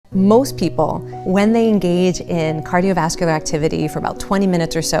Most people, when they engage in cardiovascular activity for about 20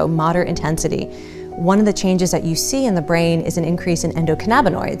 minutes or so, moderate intensity, one of the changes that you see in the brain is an increase in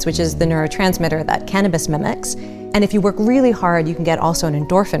endocannabinoids, which is the neurotransmitter that cannabis mimics. And if you work really hard, you can get also an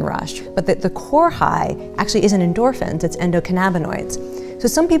endorphin rush. But the core high actually isn't endorphins, it's endocannabinoids. So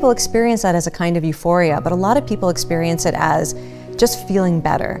some people experience that as a kind of euphoria, but a lot of people experience it as just feeling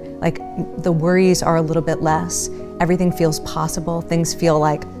better. Like the worries are a little bit less, everything feels possible, things feel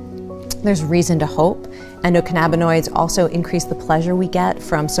like there's reason to hope. Endocannabinoids also increase the pleasure we get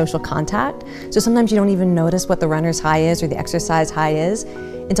from social contact. So sometimes you don't even notice what the runner's high is or the exercise high is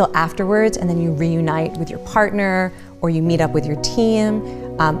until afterwards, and then you reunite with your partner or you meet up with your team,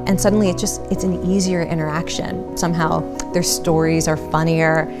 and suddenly it's an easier interaction. Somehow their stories are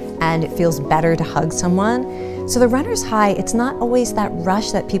funnier and it feels better to hug someone. So the runner's high, it's not always that rush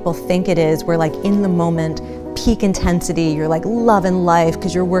that people think it is, where like in the moment, peak intensity, you're like loving life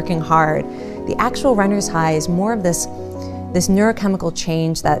because you're working hard. The actual runner's high is more of this neurochemical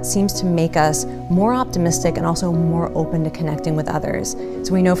change that seems to make us more optimistic and also more open to connecting with others.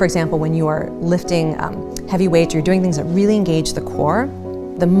 So we know, for example, when you are lifting heavy weights, you're doing things that really engage the core,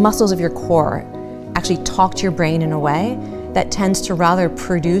 the muscles of your core actually talk to your brain in a way that tends to rather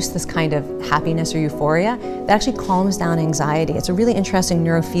produce this kind of happiness or euphoria that actually calms down anxiety. It's a really interesting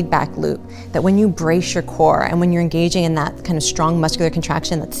neurofeedback loop that when you brace your core and when you're engaging in that kind of strong muscular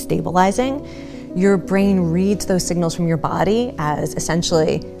contraction that's stabilizing, your brain reads those signals from your body as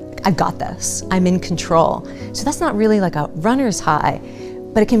essentially, I've got this, I'm in control. So that's not really like a runner's high,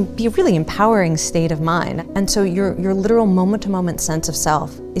 but it can be a really empowering state of mind. And so your literal moment-to-moment sense of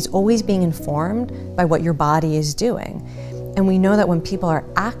self is always being informed by what your body is doing. And we know that when people are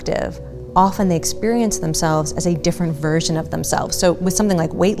active, often they experience themselves as a different version of themselves. So with something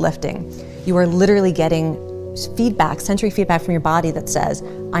like weightlifting, you are literally getting feedback, sensory feedback from your body that says,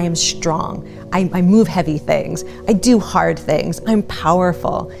 I am strong, I move heavy things, I do hard things, I'm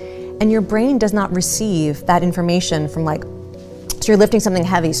powerful. And your brain does not receive that information from so you're lifting something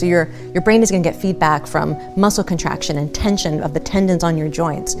heavy, so your brain is going to get feedback from muscle contraction and tension of the tendons on your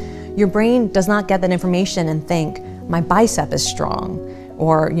joints. Your brain does not get that information and think, my bicep is strong,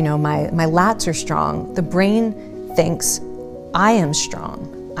 or my lats are strong. The brain thinks, I am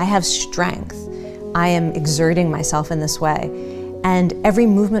strong, I have strength, I am exerting myself in this way. And every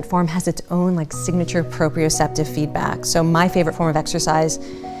movement form has its own signature proprioceptive feedback. So my favorite form of exercise,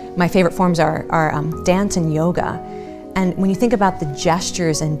 my favorite forms are dance and yoga. And when you think about the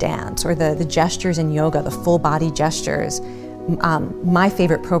gestures in dance or the gestures in yoga, the full body gestures, my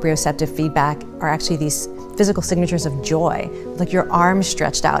favorite proprioceptive feedback are actually these physical signatures of joy, like your arms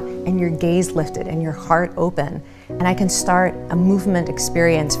stretched out and your gaze lifted and your heart open. And I can start a movement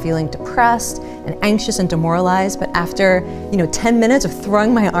experience feeling depressed and anxious and demoralized, but after 10 minutes of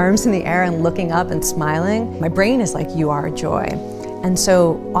throwing my arms in the air and looking up and smiling, my brain is like, you are joy. And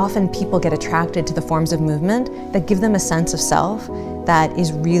so often people get attracted to the forms of movement that give them a sense of self that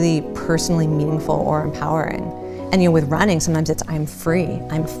is really personally meaningful or empowering. And with running, sometimes it's I'm free,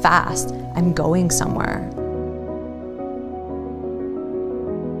 I'm fast, I'm going somewhere.